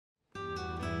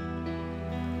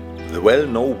The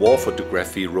well-known war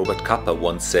photography Robert Capa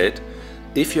once said,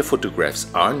 "If your photographs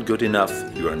aren't good enough,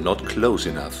 you are not close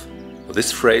enough."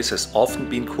 This phrase has often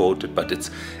been quoted, but it's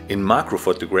in macro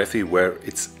photography where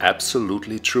it's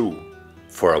absolutely true.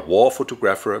 For a war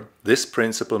photographer, this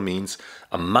principle means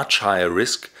a much higher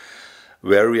risk,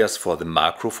 whereas for the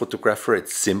macro photographer it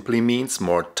simply means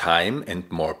more time and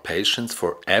more patience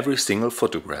for every single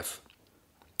photograph.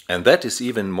 And that is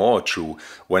even more true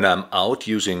when I'm out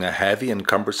using a heavy and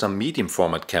cumbersome medium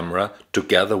format camera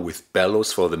together with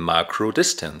Bellows for the macro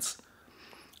distance.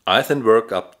 I then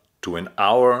work up to an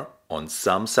hour on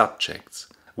some subjects.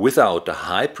 Without a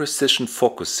high precision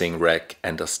focusing rack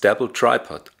and a stable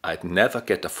tripod, I'd never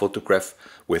get a photograph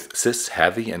with this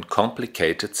heavy and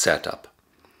complicated setup.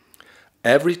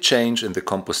 Every change in the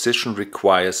composition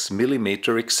requires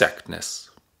millimeter exactness.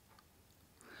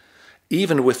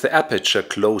 Even with the aperture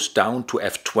closed down to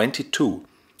f/22,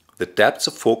 the depth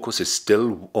of focus is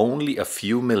still only a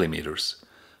few millimeters.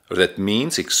 That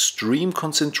means extreme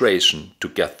concentration to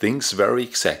get things very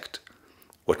exact.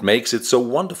 What makes it so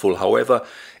wonderful, however,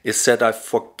 is that I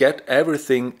forget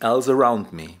everything else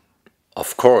around me.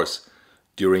 Of course,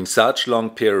 during such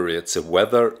long periods the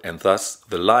weather and thus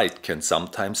the light can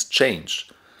sometimes change,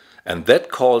 and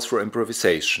that calls for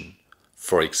improvisation.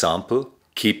 For example,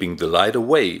 keeping the light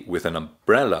away with an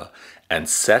umbrella and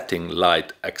setting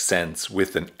light accents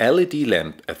with an LED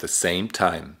lamp at the same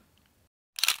time.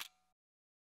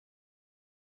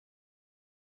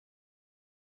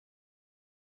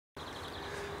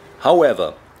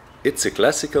 However, it's a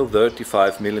classical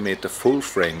 35mm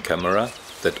full-frame camera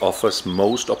that offers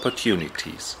most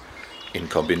opportunities. In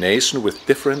combination with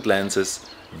different lenses,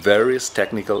 various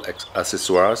technical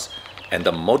accessoires and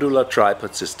a modular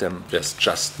tripod system, there's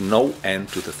just no end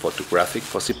to the photographic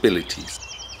possibilities.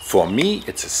 For me,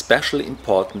 it's especially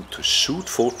important to shoot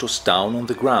photos down on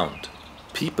the ground.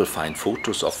 People find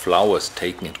photos of flowers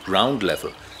taken at ground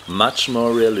level much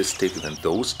more realistic than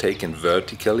those taken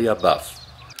vertically above.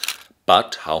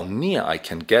 But how near I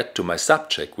can get to my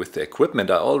subject with the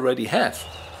equipment I already have?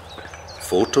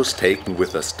 Photos taken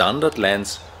with a standard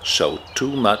lens show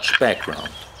too much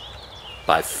background.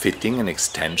 By fitting an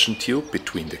extension tube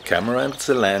between the camera and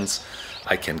the lens,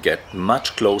 I can get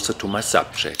much closer to my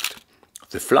subject.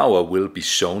 The flower will be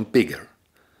shown bigger.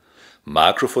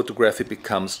 Macro photography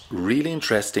becomes really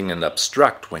interesting and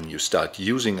abstract when you start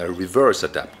using a reverse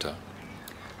adapter.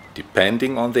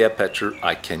 Depending on the aperture,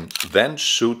 I can then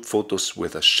shoot photos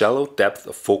with a shallow depth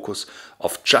of focus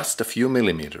of just a few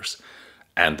millimeters,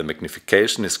 and the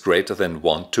magnification is greater than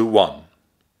 1:1.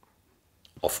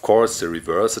 Of course, the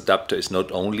reverse adapter is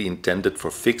not only intended for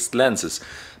fixed lenses,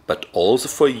 but also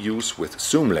for use with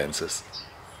zoom lenses.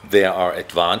 There are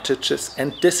advantages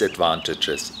and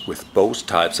disadvantages with both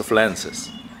types of lenses.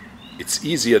 It's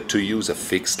easier to use a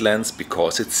fixed lens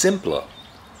because it's simpler.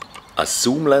 A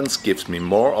zoom lens gives me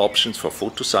more options for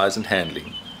photo size and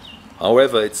handling.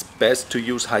 However, it's best to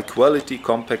use high-quality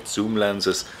compact zoom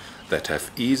lenses that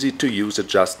have easy-to-use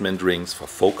adjustment rings for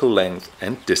focal length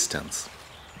and distance.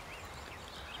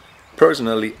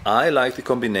 Personally, I like the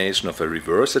combination of a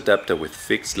reverse adapter with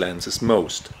fixed lenses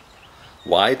most.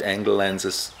 Wide-angle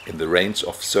lenses in the range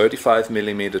of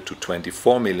 35mm to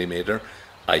 24mm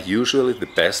are usually the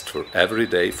best for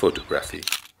everyday photography.